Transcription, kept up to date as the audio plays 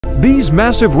These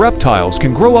massive reptiles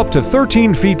can grow up to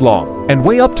 13 feet long and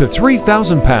weigh up to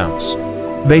 3,000 pounds.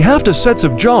 They have sets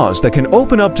of jaws that can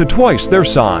open up to twice their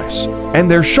size, and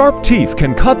their sharp teeth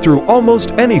can cut through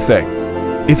almost anything.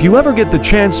 If you ever get the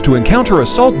chance to encounter a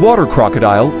saltwater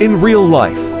crocodile in real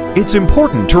life, it's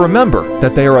important to remember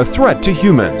that they are a threat to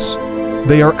humans.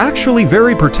 They are actually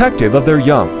very protective of their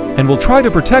young and will try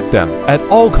to protect them at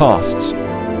all costs.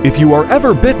 If you are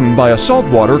ever bitten by a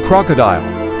saltwater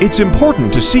crocodile, it's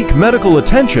important to seek medical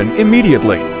attention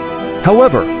immediately.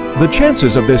 However, the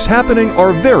chances of this happening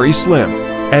are very slim,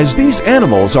 as these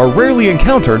animals are rarely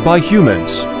encountered by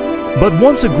humans. But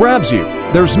once it grabs you,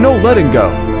 there's no letting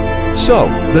go. So,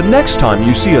 the next time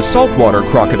you see a saltwater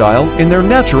crocodile in their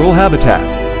natural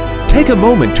habitat, take a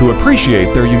moment to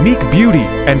appreciate their unique beauty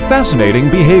and fascinating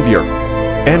behavior.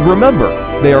 And remember,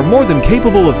 they are more than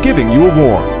capable of giving you a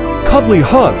warm, cuddly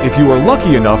hug if you are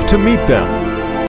lucky enough to meet them.